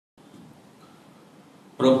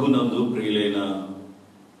ప్రభునందు ప్రియులైన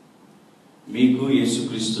మీకు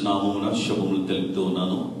యేసుక్రీస్తు నామమున శుభములు తెలుపుతూ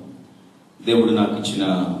ఉన్నాను. దేవుడు నాకు ఇచ్చిన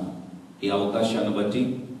ఈ అవకాశాన్ని బట్టి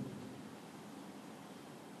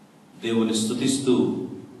దేవుని స్తుతిస్తూ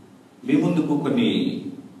మీ ముందుకు కొన్ని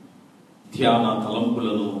ధ్యాన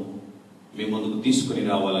తలంపులను మీ ముందుకు తీసుకుని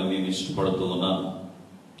రావాలని నేను ఇష్టపడుతూ ఉన్నాను.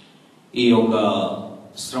 ఈ యొక్క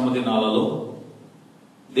శ్రమ దినాలలో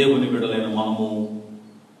దేవుని బిడ్డలైన మనము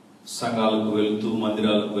సంఘాలకు వెళ్తూ,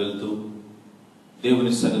 మందిరాలకు వెళ్తూ,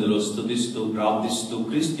 దేవుని సన్నిధిలో స్తుతిస్తూ, ప్రార్థిస్తూ,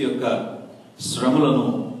 క్రీస్తు యొక్క శ్రమలను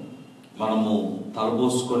మనము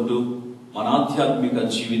తలపోసుకుంటూ మన ఆధ్యాత్మిక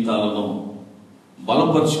జీవితాలను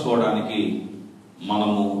బలపరుచుకోవడానికి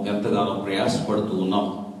మనము ఎంతగానో ప్రయాసపడుతూ ఉన్నాం.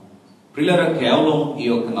 ప్రియులారా, కేవలం ఈ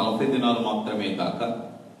యొక్క 40 దినాలు మాత్రమే కాక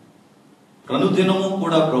అనుదినము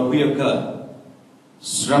కూడా ప్రభు యొక్క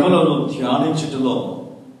శ్రమలను ధ్యానించటంలో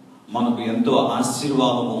మనకు ఎంతో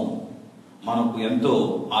ఆశీర్వాదము, మనకు ఎంతో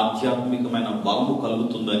ఆధ్యాత్మికమైన బలము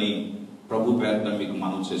కలుగుతుందని ప్రభు పేరున మీకు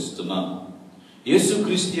మనం చేస్తున్నాను.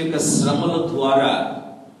 యేసుక్రీస్తు యొక్క శ్రమల ద్వారా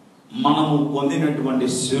మనము పొందినటువంటి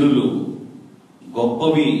సిరులు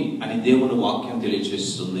గొప్పవి అని దేవుని వాక్యం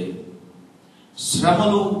తెలియజేస్తుంది.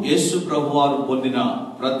 శ్రమలు యేసు ప్రభు వారు పొందిన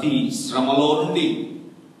ప్రతి శ్రమలో నుండి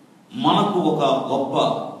మనకు ఒక గొప్ప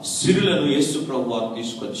సిరులను యేసు ప్రభు వారు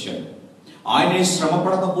తీసుకొచ్చాడు. ఆయనే శ్రమ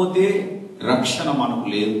పడకపోతే రక్షణ మనకు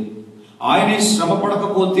లేదు. ఆయనే శ్రమ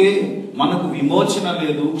పడకపోతే మనకు విమోచన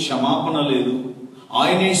లేదు, క్షమాపణ లేదు.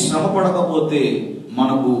 ఆయనే శ్రమ పడకపోతే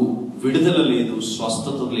మనకు విడుదల లేదు,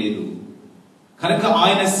 స్వస్థత లేదు. కనుక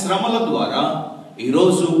ఆయన శ్రమల ద్వారా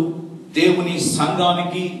ఈరోజు దేవుని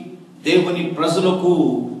సంఘానికి, దేవుని ప్రజలకు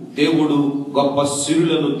దేవుడు గొప్ప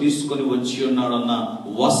సిరులను తీసుకొని వచ్చి ఉన్నాడన్న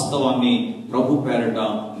వాస్తవాన్ని ప్రభు పేరట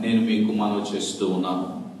నేను మీకు మనవి చేస్తూ ఉన్నాను.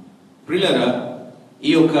 ప్రియులారా,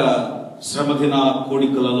 ఈ యొక్క శ్రమదిన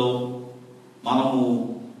కోడికలలో మనము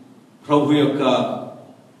ప్రభు యొక్క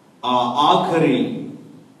ఆ ఆఖరి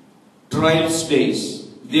ట్రయల్ స్టేజ్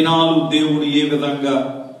దినాలు, దేవుడు ఏ విధంగా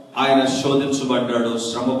ఆయన శోధించబడ్డాడో,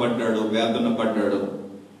 శ్రమపడ్డాడో, వేదన పడ్డాడో,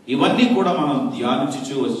 ఇవన్నీ కూడా మనం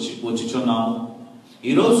ధ్యానించు వచ్చుచున్నాము.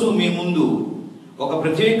 ఈరోజు మీ ముందు ఒక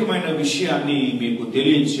ప్రత్యేకమైన విషయాన్ని మీకు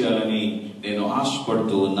తెలియచేయాలని నేను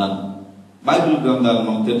ఆశపడుతూ ఉన్నాను. బైబిల్ గ్రంథాలు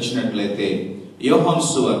మనం తెరిచినట్లయితే యోహాను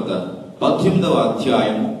సువార్త 18వ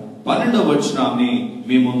అధ్యాయము 12వ వచనాన్ని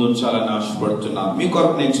మీ ముందు ఉంచాలని ఆశపడుతున్నాను. మీ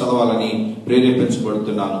కొరకు నేను చదవాలని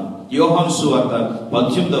ప్రేరేపించబడుతున్నాను. యోహాను సువార్త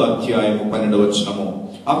 18వ అధ్యాయము 12వ వచనము.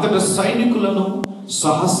 అంతట సైనికులను,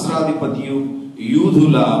 సహస్రాధిపతియు,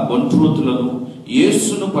 యూదుల బంట్రోతులను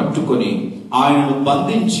యేసును పట్టుకొని ఆయనను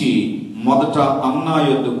బంధించి మొదట అన్నా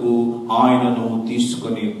యొద్దకు ఆయనను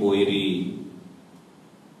తీసుకొని పోయిరి.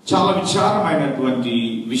 చాలా విచారమైనటువంటి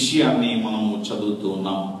విషయాన్ని మనము చదువుతూ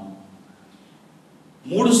ఉన్నాం.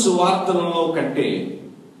 3 సువార్తలలో కంటే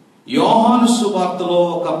యోహాను సువార్తలో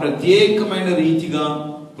ఒక ప్రత్యేకమైన రీతిగా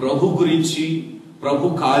ప్రభు గురించి,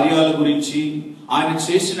 ప్రభు కార్యాల గురించి, ఆయన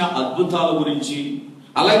చేసిన అద్భుతాల గురించి,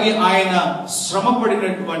 అలాగే ఆయన శ్రమ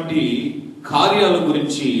పడినటువంటి కార్యాల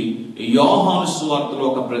గురించి యోహాను సువార్తలో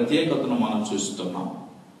ఒక ప్రత్యేకతను మనం చూస్తున్నాం.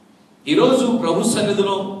 ఈరోజు ప్రభు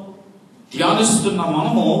సన్నిధిలో ధ్యానిస్తున్న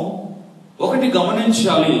మనము ఒకటి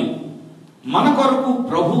గమనించాలి. మన కొరకు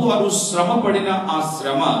ప్రభు వారు శ్రమ పడిన ఆ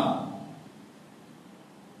శ్రమ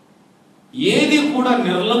ఏది కూడా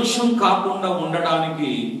నిర్లక్ష్యం కాకుండా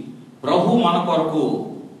ఉండడానికి ప్రభు మన కొరకు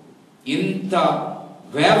ఇంత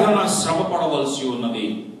వేదన శ్రమ పడవలసి ఉన్నది.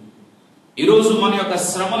 ఈరోజు మన యొక్క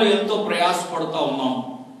శ్రమలు ఎంతో ప్రయాసపడుతూ ఉన్నాం,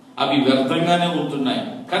 అవి వ్యర్థంగానే ఉంటున్నాయి.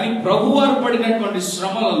 కానీ ప్రభువారు పడినటువంటి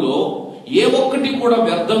శ్రమలలో ఏ ఒక్కటి కూడా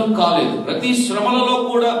వ్యర్థం కాలేదు. ప్రతి శ్రమలలో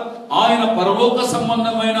కూడా ఆయన పరలోక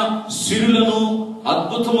సంబంధమైన సిరులను,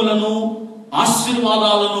 అద్భుతములను,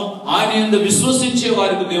 ఆశీర్వాదాలను ఆయన యందు విశ్వసించే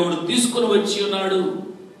వారికి దేవుడు తీసుకుని వచ్చి ఉన్నాడు.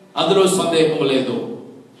 అందులో సందేహం లేదు.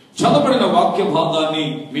 చదవబడిన వాక్య భాగాన్ని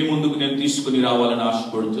మీ ముందుకు నేను తీసుకుని రావాలని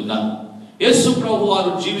ఆశపడుతున్నాను. యేసు ప్రభు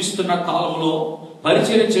వారు జీవిస్తున్న కాలంలో,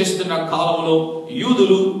 పరిచర్య చేస్తున్న కాలంలో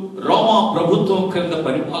యూదులు రోమా ప్రభుత్వం క్రింద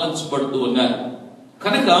పరిపాలించబడుతూ ఉన్నారు.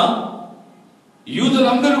 కనుక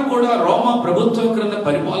యూదులందరూ కూడా రోమా ప్రభుత్వం క్రింద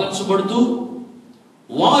పరిపాలించబడుతూ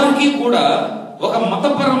వారికి కూడా ఒక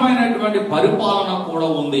మతపరమైనటువంటి పరిపాలన కూడా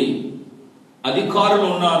ఉంది. అధికారులు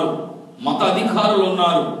ఉన్నారు, మత అధికారులు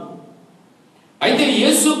ఉన్నారు. అయితే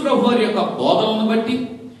యేసు ప్రభు వారి యొక్క బోధనను బట్టి,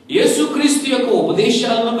 యేసుక్రీస్తు యొక్క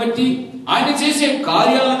ఉపదేశాలను బట్టి, ఆయన చేసే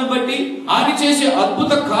కార్యాలను బట్టి, ఆయన చేసే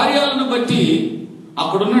అద్భుత కార్యాలను బట్టి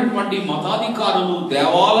అక్కడున్నటువంటి మతాధికారులు,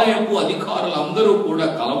 దేవాలయపు అధికారులు అందరూ కూడా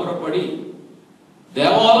కలవరపడి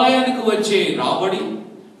దేవాలయానికి వచ్చే రాబడి,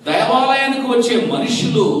 దేవాలయానికి వచ్చే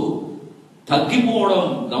మనుషులు తగ్గిపోవడం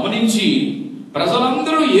గమనించి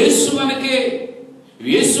ప్రజలందరూ యేసు వెనకే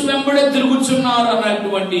యేసు వెంబడే తిరుగుతున్నారు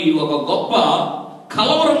అన్నటువంటి ఒక గొప్ప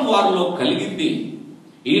కలవరం వారిలో కలిగింది.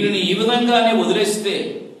 ఈయనని ఈ విధంగానే వదిలేస్తే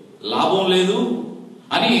లాభం లేదు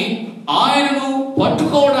అని ఆయనను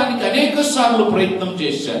పట్టుకోవడానికి అనేక సార్లు ప్రయత్నం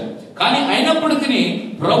చేశారు. కానీ అయినప్పటికీ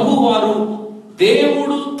ప్రభు వారు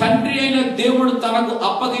దేవుడు, తండ్రి అయిన దేవుడు తనకు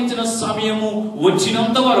అప్పగించిన సమయము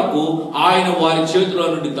వచ్చినంత వరకు ఆయన వారి చేతిలో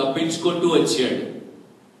నుండి తప్పించుకుంటూ వచ్చాడు.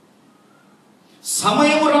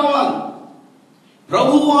 సమయం రావాలి,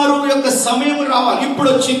 ప్రభు వారు యొక్క సమయం రావాలి. ఇప్పుడు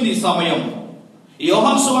వచ్చింది సమయం.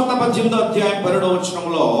 యోహాను సువార్త 18వ అధ్యాయం 12వ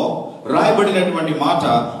వచనంలో రాయబడినటువంటి మాట,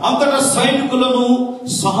 అంతటా సైనికులను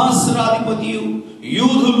సహస్రాధిపతి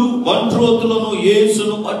యూదులు బంట్రోతులను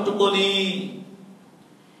యేసును పట్టుకొని,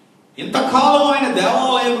 ఇంతకాలం ఆయన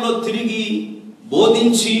దేవాలయంలో తిరిగి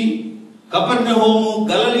బోధించి కపెర్నహూము,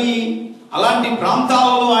 గలిలయ అలాంటి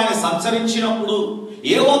ప్రాంతాలలో ఆయన సంచరించినప్పుడు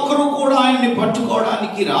ఏ ఒక్కరూ కూడా ఆయన్ని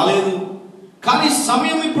పట్టుకోవడానికి రాలేదు. కానీ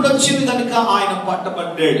సమయం ఇప్పుడు వచ్చింది కనుక ఆయన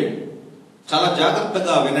పట్టబడ్డాడు. చాలా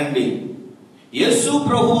జాగ్రత్తగా వినండి. యేసు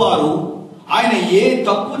ప్రభు వారు ఆయన ఏ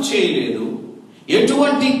తప్పు చేయలేదు,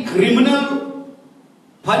 ఎటువంటి క్రిమినల్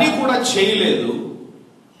పని కూడా చేయలేదు.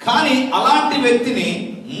 కానీ అలాంటి వ్యక్తిని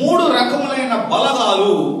 3 రకములైన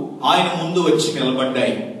బలగాలు ఆయన ముందు వచ్చి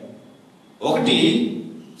నిలబడ్డాయి. ఒకటి,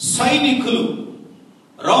 సైనికులు,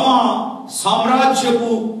 రోమా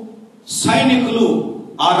సామ్రాజ్యపు సైనికులు,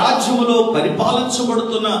 ఆ రాజ్యములో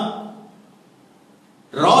పరిపాలించబడుతున్న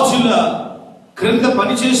రాజుల క్రింద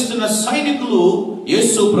పనిచేస్తున్న సైనికులు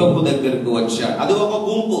యేసు ప్రభు దగ్గరకు వచ్చారు. అది ఒక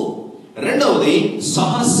గుంపు. రెండవది,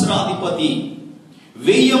 సహస్రాధిపతి,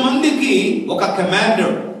 1000 మందికి ఒక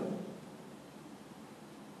కమాండర్.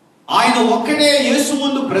 ఆయన ఒక్కడే యేసు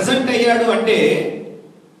ముందు ప్రెజెంట్ అయ్యాడు అంటే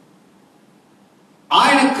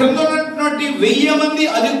ఆయన క్రింద ఉన్నటువంటి 1000 మంది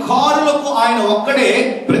అధికారులకు ఆయన ఒక్కడే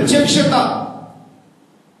ప్రత్యక్షత.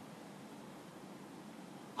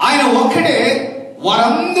 ఆయన ఒక్కడే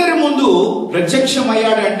వారందరి ముందు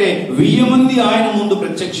ప్రత్యక్షమయ్యాడంటే 1000 మంది ఆయన ముందు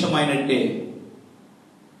ప్రత్యక్షమైనట్టే.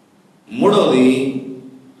 మూడవది,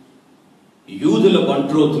 యూదుల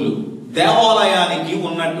బంట్రోతులు, దేవాలయానికి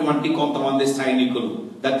ఉన్నటువంటి కొంతమంది సైనికులు,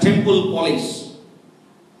 ద టెంపుల్ పోలీస్.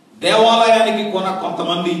 దేవాలయానికి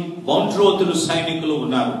కొంతమంది బంట్రోతులు సైనికులు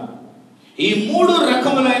ఉన్నారు. ఈ 3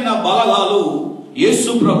 రకములైన బలగాలు యేసు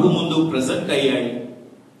ప్రభు ముందు ప్రెజెంట్ అయ్యాయి,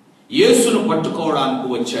 యేసును పట్టుకోవడానికి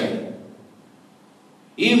వచ్చాయి.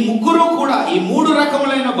 ఈ ముగ్గురు కూడా, ఈ 3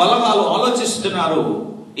 రకములైన బలగాలు ఆలోచిస్తున్నారు,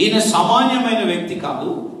 ఈయన సామాన్యమైన వ్యక్తి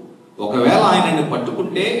కాదు. ఒకవేళ ఆయనని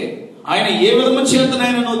పట్టుకుంటే ఆయన ఏ విధము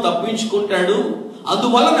చేతనైనను తప్పించుకుంటాడు.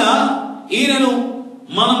 అందువలన ఈయనను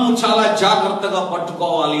మనము చాలా జాగ్రత్తగా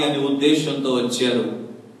పట్టుకోవాలి అనే ఉద్దేశంతో వచ్చారు.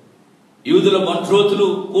 యూదుల బంట్రోతులు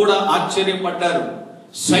కూడా ఆశ్చర్యపడ్డారు.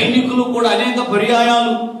 సైనికులు కూడా అనేక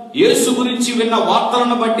పర్యాయాలు యేసు గురించి విన్న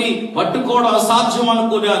వార్తలను బట్టి పట్టుకోవడం అసాధ్యం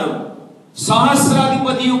అనుకున్నారు.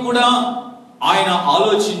 సహస్రాధిపతి కూడా ఆయన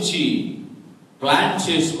ఆలోచించి ప్లాన్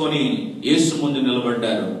చేసుకొని యేసు ముందు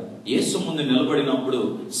నిలబడ్డారు. యేసు ముందు నిలబడినప్పుడు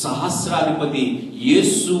సహస్రాధిపతి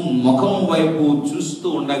యేసు ముఖం వైపు చూస్తూ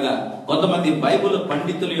ఉండగా, కొంతమంది బైబిల్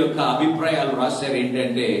పండితుల యొక్క అభిప్రాయాలు రాశారు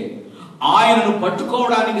ఏంటంటే, ఆయనను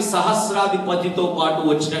పట్టుకోవడానికి సహస్రాధిపతితో పాటు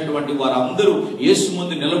వచ్చినటువంటి వారందరూ యేసు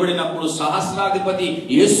ముందు నిలబడినప్పుడు సహస్రాధిపతి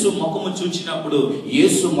యేసు ముఖము చూచినప్పుడు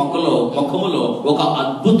యేసు ముఖములో ఒక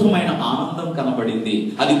అద్భుతమైన ఆనందం కనబడింది.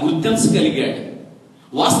 అది గుర్తించగలిగాడు.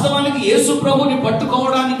 వాస్తవానికి యేసు ప్రభుని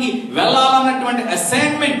పట్టుకోవడానికి వెళ్ళాలన్నటువంటి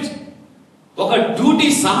అసైన్మెంట్, ఒక డ్యూటీ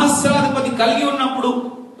సహస్రాధిపతి కలిగి ఉన్నప్పుడు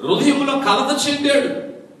హృదయంలో కలత చెందాడు,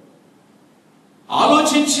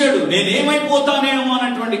 ఆలోచించాడు, నేనేమైపోతానేమో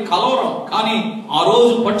అన్నటువంటి కలవరం. కానీ ఆ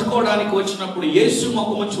రోజు పట్టుకోవడానికి వచ్చినప్పుడు యేసు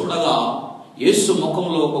ముఖము చూడగా యేసు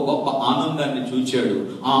ముఖంలో ఒక గొప్ప ఆనందాన్ని చూచాడు.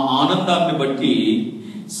 ఆ ఆనందాన్ని బట్టి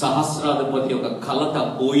సహస్రాధిపతి యొక్క కలత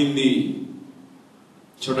పోయింది.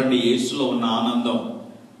 చూడండి యేసులో ఉన్న ఆనందం.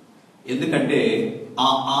 ఎందుకంటే ఆ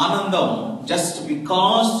ఆనందం just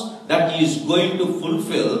because that is going to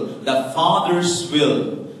fulfil the fathers will.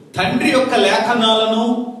 తండ్రి యొక్క లేఖనాలను,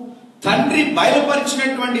 తండ్రి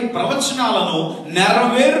బయలుపరిచినటువంటి ప్రవచనాలను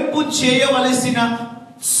నెరవేర్పు చేయవలసిన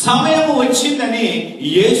సమయం వచ్చిందని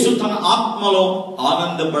యేసు తన ఆత్మలో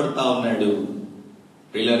ఆనందపడతా ఉన్నాడు.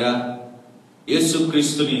 పిల్లరా,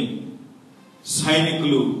 యేసుక్రీస్తుని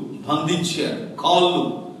సైనికులు బంధించారు. కాళ్ళు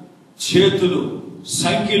చేతులు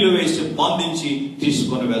సంఖ్యలు వేసి బంధించి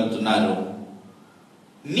తీసుకొని వెళ్తున్నారు.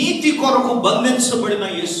 నీతి కొరకు బంధించబడిన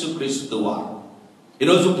యేసుక్రీస్తు వారు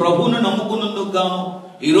ఈరోజు ప్రభువును నమ్ముకున్నందుకు గాను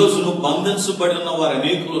ఈరోజు నువ్వు బంధించబడిన వారు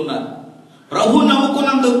అనేకులు ఉన్నారు. ప్రభు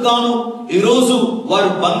నమ్ముకున్నందుకు గాను ఈరోజు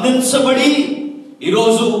వారు బంధించబడి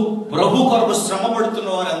ఈరోజు ప్రభు కొరకు శ్రమ పడుతున్న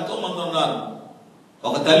వారు ఎంతో మంది ఉన్నారు.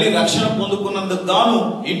 ఒక తల్లి రక్షణ పొందుకున్నందుకు గాను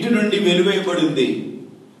ఇంటి నుండి వెలువేయబడింది.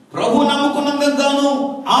 ప్రభు నమ్ముకున్నందుకు గాను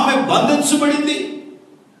ఆమె బంధించబడింది.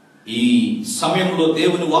 ఈ సమయంలో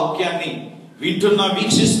దేవుని వాక్యాన్ని వింటున్నా,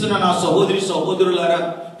 వీక్షిస్తున్న నా సహోదరి సహోదరులారా,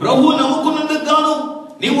 ప్రభు నమ్ముకున్నందుకు గాను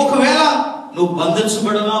నువ్వు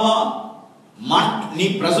బంధించబడినావా? నీ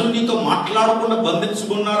ప్రజలు నీతో మాట్లాడకుండా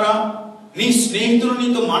బంధించుకున్నారా? నీ స్నేహితులు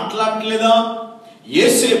నీతో మాట్లాడలేదా?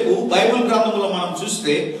 యేసేపు బైబిల్ గ్రంథంలో మనం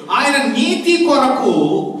చూస్తే ఆయన నీతి కొరకు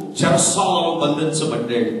చెరసాలలో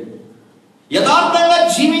బంధించబడ్డాడు. యథార్థంగా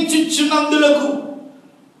జీవించుచున్నందులకు,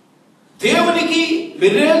 దేవునికి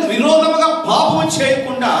విరోధముగా పాపం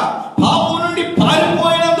చేయకుండా పాపం నుండి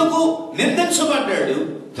పారిపోయినందుకు నిందించబడ్డాడు,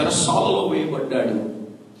 చెరసాలలో వేయబడ్డాడు.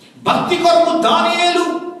 భక్తి కొరకు దానియేలు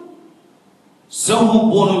సింహం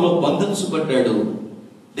బోనులో బంధించబడ్డాడు.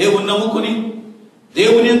 దేవుని నమ్ముకుని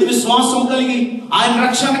దేవుని యందు విశ్వాసం కలిగి ఆయన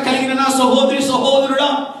రక్షణ కలిగిన నా సహోదరి సహోదరుడా,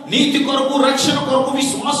 నీతి కొరకు, రక్షణ కొరకు,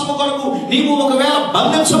 విశ్వాసము కొరకు నీవు ఒకవేళ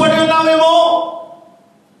బంధించబడి ఉన్నావేమో,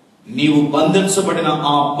 నీవు బంధించబడిన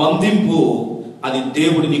ఆ బంధింపు అది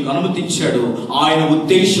దేవుడు నీకు అనుమతించాడు. ఆయన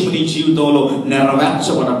ఉద్దేశం నీ జీవితంలో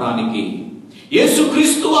నెరవేర్చబడటానికి.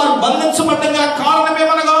 యేసుక్రీస్తు వారు బంధించబడ్డగా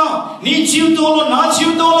కారణమేమనగా, నీ జీవితంలో నా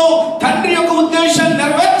జీవితంలో తండ్రి యొక్క ఉద్దేశాన్ని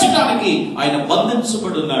నెరవేర్చడానికి ఆయన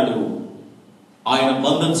బంధించబడున్నాడు. ఆయన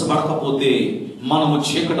బంధించబడకపోతే మనము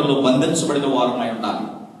చీకటిలో బంధించబడిన వారమై ఉండాలి.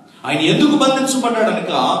 ఆయన ఎందుకు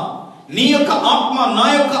బంధించబడ్డాడనక, నీ యొక్క ఆత్మ, నా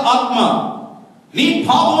యొక్క ఆత్మ, నీ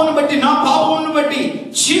పాపమును బట్టి, నా పాపమును బట్టి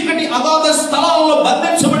చీకటి అగాధ స్థలాలలో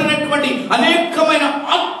బంధించబడినటువంటి అనేకమైన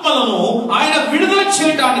ఆత్మలను ఆయన విడుదల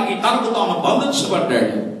చేయడానికి తనకు తాను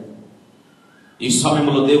బంధించబడ్డాడు. ఈ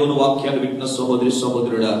సమయంలో దేవుని వాక్యాన్ని వింటున్న సహోదరి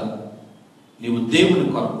సహోదరుడా, నీవు దేవుని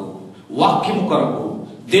కొరకు, వాక్యము కొరకు,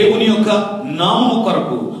 దేవుని యొక్క నామము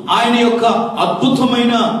కొరకు, ఆయన యొక్క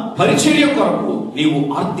అద్భుతమైన పరిచర్య కొరకు నీవు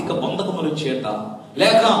ఆర్థిక బంధకముల చేత,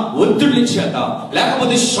 లేక ఒత్తిళ్ల చేత,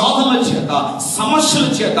 లేకపోతే శోధనల చేత, సమస్యల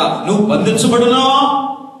చేత నువ్వు బంధించబడున్నావా?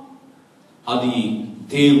 అది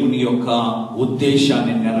దేవుని యొక్క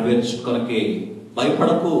ఉద్దేశాన్ని నెరవేర్చుకొనకే.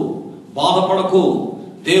 భయపడకు, బాధపడకు.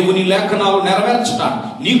 దేవుని లేఖనాలు నెరవేర్చడానికి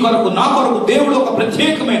నీ కొరకు, నా కొరకు దేవుడు ఒక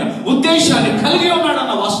ప్రత్యేకమైన ఉద్దేశాన్ని కలిగి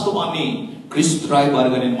ఉన్నాడన్న వాస్తవాన్ని క్రీస్తు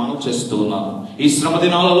రాయబారిగా నేను మనం చేస్తూ ఉన్నాను. ఈ శ్రమ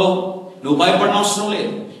దినాలలో నువ్వు భయపడనవసరం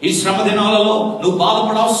లేదు. ఈ శ్రమ దినాలలో నువ్వు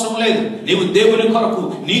బాధపడవసరం లేదు. నీవు దేవుని కొరకు,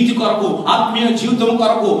 నీతి కొరకు, ఆత్మీయ జీవితం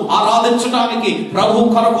కొరకు ఆరాధించడానికి, ప్రభు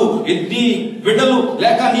కొరకు, నీ బిడ్డలు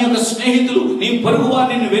లేక నీ యొక్క స్నేహితులు, నీ పొరుగు వారు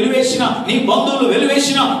నిన్ను వెలివేసిన, నీ బంధువులు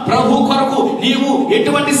వెలివేసిన ప్రభు కొరకు నీవు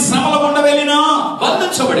ఎటువంటి శ్రమల గుండా వెళ్ళినా,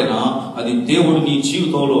 బంధించబడినా, అది దేవుడు నీ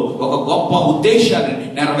జీవితంలో ఒక గొప్ప ఉద్దేశాన్ని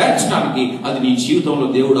నెరవేర్చడానికి అది నీ జీవితంలో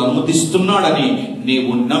దేవుడు అనుమతిస్తున్నాడని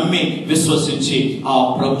నీవు నమ్మి విశ్వసించి ఆ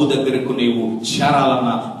ప్రభు దగ్గరకు నీవు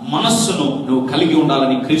చేరాలన్న మనస్సును నువ్వు కలిగి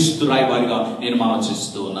ఉండాలని క్రీస్తు రాయబారిగా నేను మనం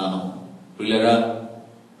చేస్తూ ఉన్నాను. పిల్లరా,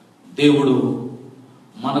 దేవుడు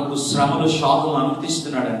మనకు శ్రమలు, శోధనలు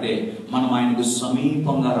అనుమతిస్తున్నాడంటే మనం ఆయనకు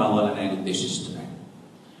సమీపంగా రావాలని ఆయన ఉద్దేశిస్తున్నాడు.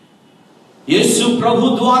 యేసు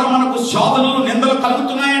ప్రభు ద్వారా మనకు శోధనలు, నిందలు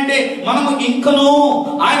కలుగుతున్నాయంటే మనము ఇంకనూ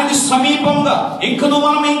ఆయనకి సమీపంగా,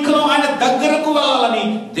 మనం ఇంకనూ ఆయన దగ్గరకు వెళ్ళాలని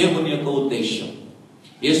దేవుని యొక్క ఉద్దేశం.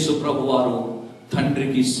 యేసు ప్రభు వారు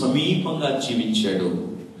తండ్రికి సమీపంగా జీవించాడు.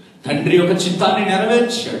 తండ్రి యొక్క చిత్తాన్ని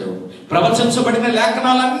నెరవేర్చాడు. ప్రవచించబడిన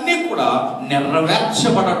లేఖనాలన్నీ కూడా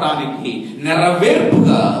నెరవేర్చబడటానికి,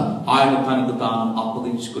 నెరవేర్పుగా ఆయన తనకు తాను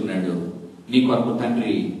అప్పగించుకున్నాడు. నీ కొరకు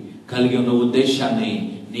తండ్రి కలిగి ఉన్న ఉద్దేశాన్ని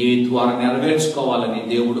నీ ద్వారా నెరవేర్చుకోవాలని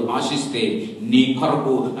దేవుడు ఆశిస్తే నీ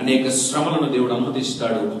కొరకు అనేక శ్రమలను దేవుడు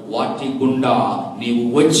అనుమతిస్తాడు. వాటి గుండా నీవు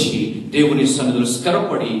వచ్చి దేవుని సన్నిధిలో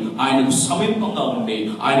స్థిరపడి ఆయనకు సమీపంగా ఉండి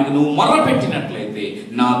ఆయనకు నువ్వు మొర్రపెట్టినట్లయితే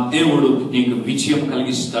నా దేవుడు నీకు విజయం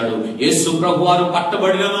కలిగిస్తాడు. యేసు ప్రభు వారు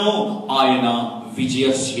పట్టబడినను ఆయన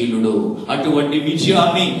విజయశీలుడు. అటువంటి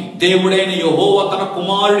విజయాన్ని దేవుడైన యెహోవా తన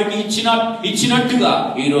కుమారుడికి ఇచ్చినట్టుగా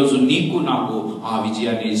ఈ రోజు నీకు నాకు ఆ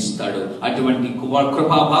విజయాన్ని ఇస్తాడు. అటువంటి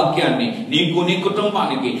కృపా భాగ్యాన్ని నీకు, నీ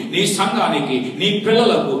కుటుంబానికి, నీ సంఘానికి, నీ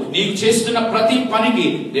పిల్లలకు, నీకు చేస్తున్న ప్రతి పనికి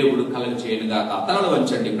దేవుడు కలుగజేయను గాక. తలలు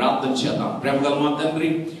వంచండి, ప్రార్థన చేద్దాం. ప్రేమగల మా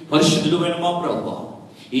తండ్రి, పరిశుద్ధుడైన మా ప్రభువా,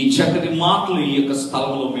 ఈ చక్కటి మాటలు ఈ యొక్క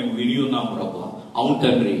స్థలంలో మేము విని ఉన్నాం ప్రభువా. అవును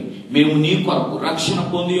తండ్రి, మేము నీ కొరకు రక్షణ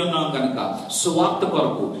పొంది ఉన్నాం కనుక సువార్త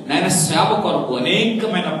కొరకు, నాయన సేవ కొరకు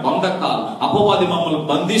అనేకమైన బంధకాలు, అపవాది మమ్మల్ని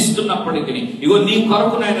బంధిస్తున్నప్పటికీ ఇగో నీ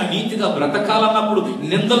కొరకు నాయన నీతిగా బ్రతకాలన్నప్పుడు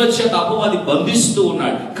నిందల చేత అపవాది బంధిస్తూ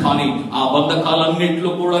ఉన్నాడు. కానీ ఆ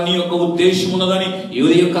బంధకాలన్నింటిలో కూడా నీ యొక్క ఉద్దేశం ఉన్నదని ఈ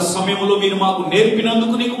యొక్క సమయంలో మీరు మాకు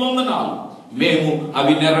నేర్పినందుకు నీకు వందనాలు. మేము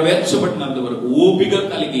అవి నెరవేర్చబడినంత వరకు ఓపిక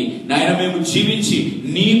కలిగి నాయన మేము జీవించి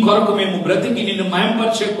నీ కొరకు మేము బ్రతికి నిన్ను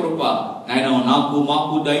మయంపరిచే కృప నాయన నాకు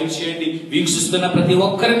మాకు దయచేయండి. వీక్షిస్తున్న ప్రతి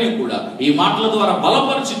ఒక్కరిని కూడా ఈ మాటల ద్వారా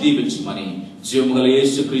బలపరిచి దీవించమని జీవముగల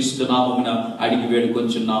యేసుక్రీస్తు నామమున అడిగి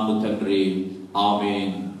వేడుకొంచున్నాము తండ్రి,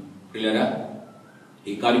 ఆమేన్. ప్రియులారా,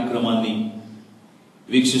 ఈ కార్యక్రమాన్ని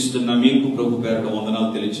వీక్షిస్తున్న మీకు ప్రభు పేరట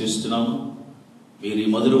వందనాలు తెలియజేస్తున్నాను. మీరు ఈ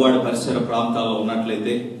మధురవాడ పరిసర ప్రాంతాల్లో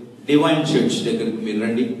ఉన్నట్లయితే డివైన్ చర్చ్ దగ్గరికి మీరు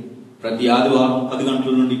రండి. ప్రతి ఆదివారం 10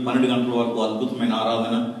 గంటల నుండి 12 గంటల వరకు అద్భుతమైన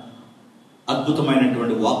ఆరాధన,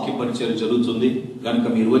 అద్భుతమైనటువంటి వాక్య పరిచయం జరుగుతుంది. కనుక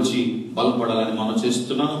మీరు వచ్చి బలపడాలని మనం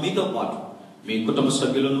చేస్తున్నాను. మీతో పాటు మీ కుటుంబ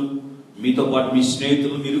సభ్యులను, మీతో పాటు మీ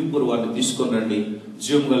స్నేహితులను, మీరు ఇరువురు వారిని తీసుకొని రండి.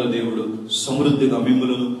 జీవం గల దేవుడు సమృద్ధిగా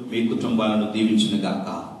మిమ్ములను మీ కుటుంబాలను దీవించును గాక.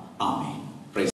 ఆమేన్.